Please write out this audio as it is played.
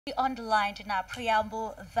underlined in our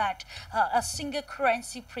preamble that a single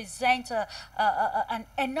currency presents an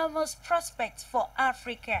enormous prospect for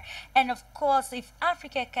Africa. And of course, if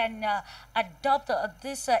Africa can adopt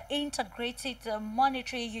this integrated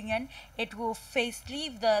monetary union, it will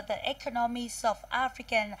facelift the economies of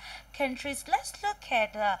African countries. Let's look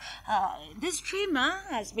at this streamer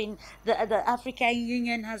has been, the African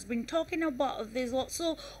Union has been talking about this.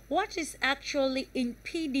 So what is actually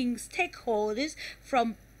impeding stakeholders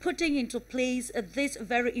from putting into place this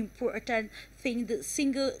very important thing, the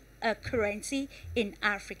single currency in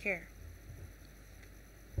Africa?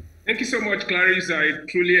 Thank you so much, Clarice. I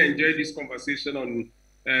truly enjoyed this conversation on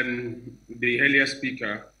the earlier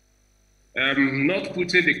speaker. Not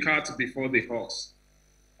putting the cart before the horse.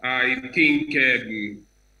 I think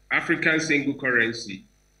African single currency,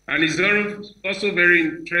 and it's also very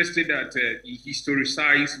interesting that he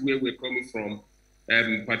historicized where we're coming from.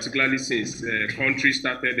 Particularly since countries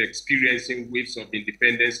started experiencing waves of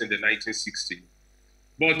independence in the 1960s.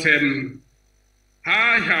 But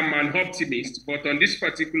I am an optimist, but on this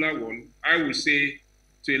particular one, I would say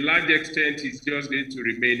to a large extent it's just going to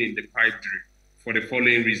remain in the pipe dream for the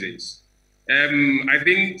following reasons. I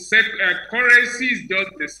think currency is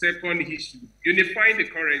just the second issue. Unifying the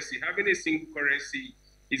currency, having a single currency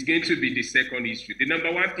is going to be the second issue. The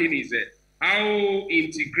number one thing is how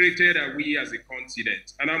integrated are we as a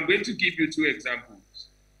continent? And I'm going to give you two examples.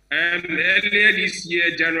 Earlier this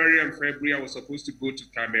year, January and February, I was supposed to go to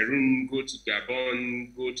Cameroon, go to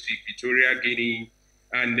Gabon, go to Equatorial Guinea,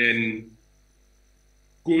 and then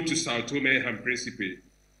go to Sao Tome and Principe.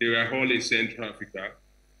 They were all in Central Africa.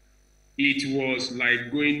 It was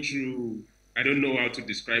like going through, I don't know how to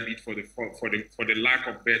describe it for the lack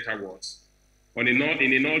of better words. In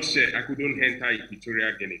a nutshell, I couldn't enter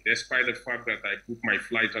Equatorial Guinea, despite the fact that I booked my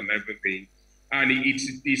flight and everything. And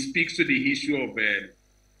it speaks to the issue of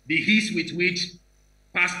the ease with which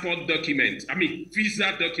passport documents,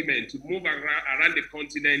 visa documents to move around the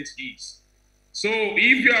continent is. So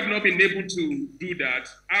if you have not been able to do that,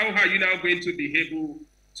 how are you now going to be able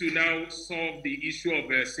to now solve the issue of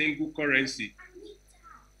a single currency?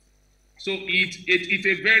 So it's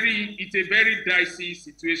a very dicey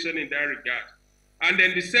situation in that regard. And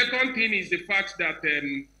then the second thing is the fact that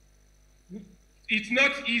it's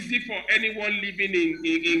not easy for anyone living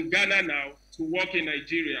in Ghana now to work in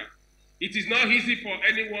Nigeria. It is not easy for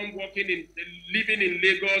anyone living in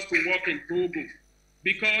Lagos to work in Togo,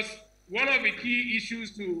 because one of the key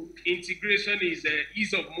issues to integration is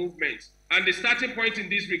ease of movement. And the starting point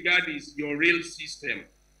in this regard is your rail system.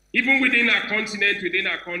 Even within our continent, within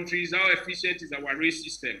our countries, how efficient is our rail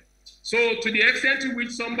system? So to the extent to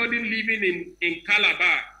which somebody living in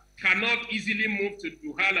Calabar cannot easily move to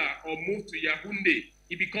Douala or move to Yaoundé,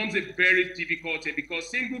 it becomes a very difficult thing,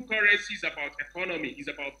 because single currency is about economy, is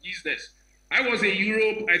about business. I was in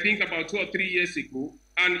Europe, I think about 2 or 3 years ago,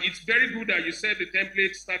 and it's very good that you said the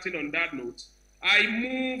template starting on that note. I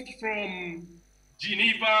moved from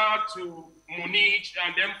Geneva to Munich,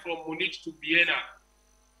 and then from Munich to Vienna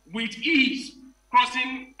with ease,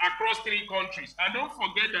 crossing across 3 countries. And don't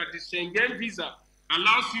forget that the Schengen visa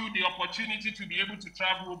allows you the opportunity to be able to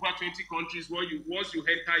travel over 20 countries once you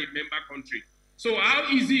enter a member country. So how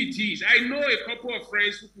easy it is. I know a couple of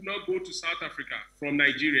friends who could not go to South Africa from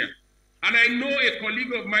Nigeria. And I know a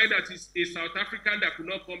colleague of mine that is a South African that could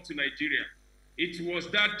not come to Nigeria. It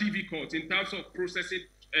was that difficult in terms of processing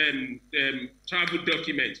travel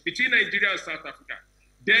documents between Nigeria and South Africa.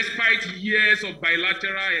 Despite years of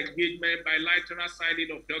bilateral engagement, bilateral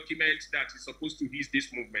signing of documents that is supposed to ease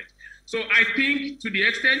this movement. So I think to the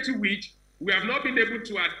extent to which we have not been able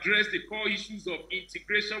to address the core issues of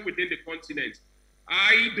integration within the continent,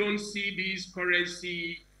 I don't see this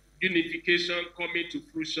currency unification coming to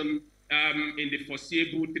fruition in the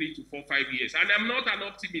foreseeable 3 to 4, 5 years. And I'm not an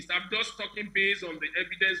optimist. I'm just talking based on the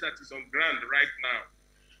evidence that is on ground right now.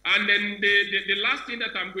 And then the last thing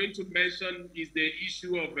that I'm going to mention is the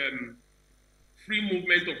issue of free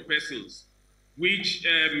movement of persons, which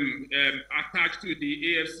attached to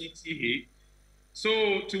the AFCTA.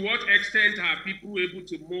 So to what extent are people able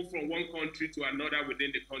to move from one country to another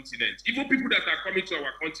within the continent? Even people that are coming to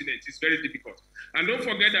our continent is very difficult. And don't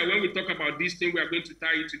forget that when we talk about this thing, we are going to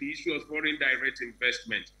tie it to the issue of foreign direct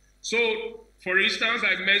investment. So, for instance,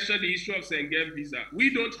 I mentioned the issue of Schengen visa.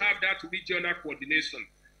 We don't have that regional coordination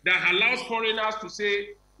that allows foreigners to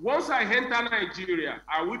say, once I enter Nigeria,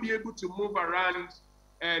 I will be able to move around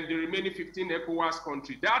the remaining 15 ECOWAS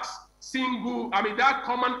countries. That's that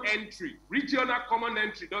common entry, regional common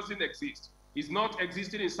entry doesn't exist. It's not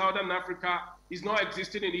existing in Southern Africa, it's not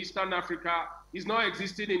existing in Eastern Africa, it's not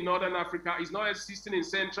existing in Northern Africa, it's not existing in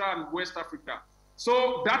Central and West Africa.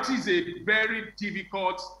 So that is a very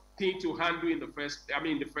difficult thing to handle in the first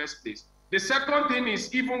place. The second thing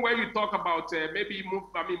is, even when you talk about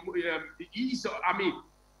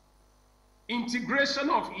integration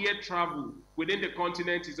of air travel within the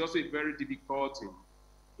continent is also a very difficult thing.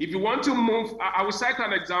 If you want to move, I will cite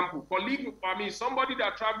an example. Somebody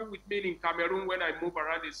that traveled with me in Cameroon when I moved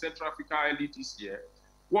around in Central Africa early this year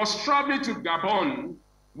was traveling to Gabon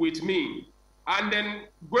with me. And then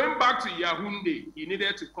going back to Yaoundé, he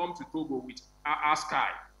needed to come to Togo with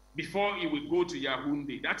Askai before he would go to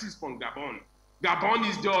Yaoundé. That is from Gabon. Gabon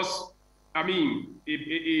is just, a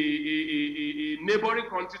neighboring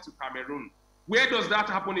country to Cameroon. Where does that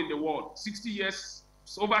happen in the world? 60 years,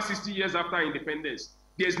 over 60 years after independence.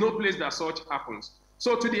 There's no place that such happens.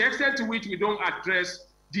 So to the extent to which we don't address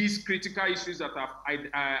these critical issues that I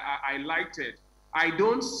highlighted, I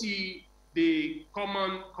don't see the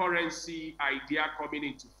common currency idea coming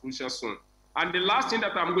into fruition soon. And the last thing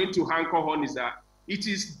that I'm going to anchor on is that it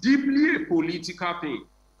is deeply a political thing.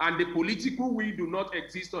 And the political will do not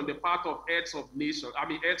exist on the part of heads of nations,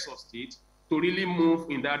 heads of state, to really move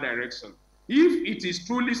in that direction. If it is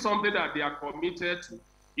truly something that they are committed to,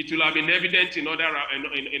 it will have been evident in other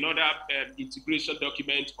integration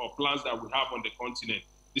documents or plans that we have on the continent.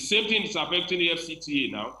 The same thing is affecting the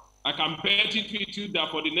FCTA now. I can bet it with you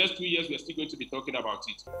that for the next 2 years, we're still going to be talking about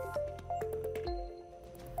it.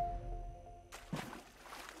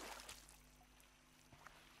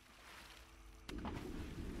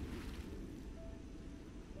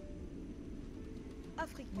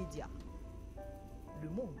 Afrique Média. Le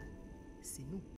monde, c'est nous.